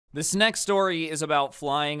This next story is about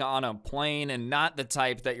flying on a plane, and not the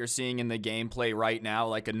type that you're seeing in the gameplay right now,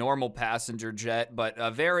 like a normal passenger jet, but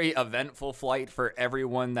a very eventful flight for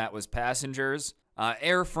everyone that was passengers.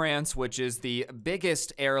 Air France, which is the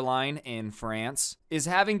biggest airline in France, is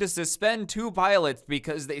having to suspend two pilots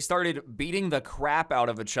because they started beating the crap out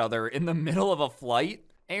of each other in the middle of a flight.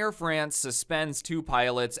 Air France suspends two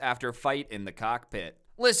pilots after fight in the cockpit.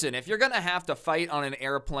 Listen, if you're gonna have to fight on an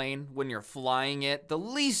airplane when you're flying it, the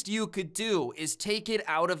least you could do is take it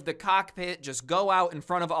out of the cockpit, just go out in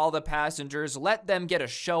front of all the passengers, let them get a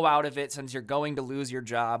show out of it since you're going to lose your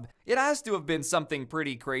job. It has to have been something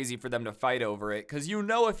pretty crazy for them to fight over it, because you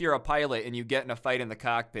know if you're a pilot and you get in a fight in the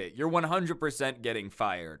cockpit, you're 100% getting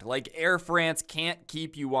fired. Like, Air France can't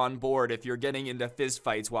keep you on board if you're getting into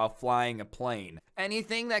fistfights while flying a plane.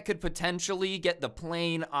 Anything that could potentially get the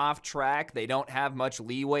plane off track, they don't have much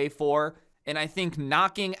leeway for. And I think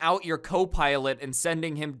knocking out your co-pilot and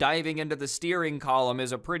sending him diving into the steering column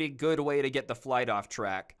is a pretty good way to get the flight off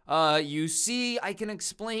track. You see, I can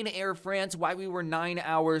explain Air France why we were 9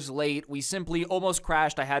 hours late. We simply almost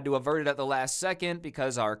crashed. I had to avert it at the last second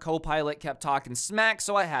because our co-pilot kept talking smack,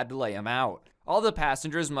 so I had to lay him out. All the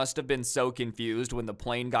passengers must have been so confused when the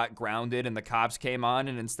plane got grounded and the cops came on,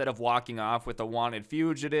 and instead of walking off with a wanted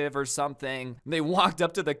fugitive or something, they walked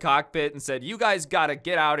up to the cockpit and said, "You guys gotta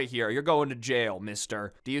get out of here. You're going to jail,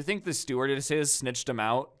 mister." Do you think the stewardesses snitched them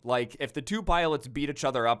out? Like, if the two pilots beat each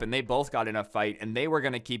other up and they both got in a fight and they were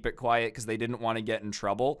gonna keep it quiet because they didn't want to get in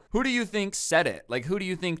trouble, who do you think said it? Like, who do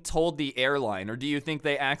you think told the airline? Or do you think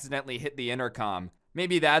they accidentally hit the intercom?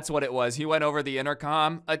 Maybe that's what it was. He went over the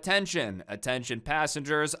intercom. Attention, attention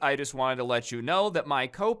passengers. I just wanted to let you know that my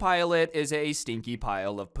co-pilot is a stinky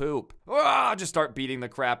pile of poop. Just start beating the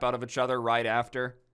crap out of each other right after.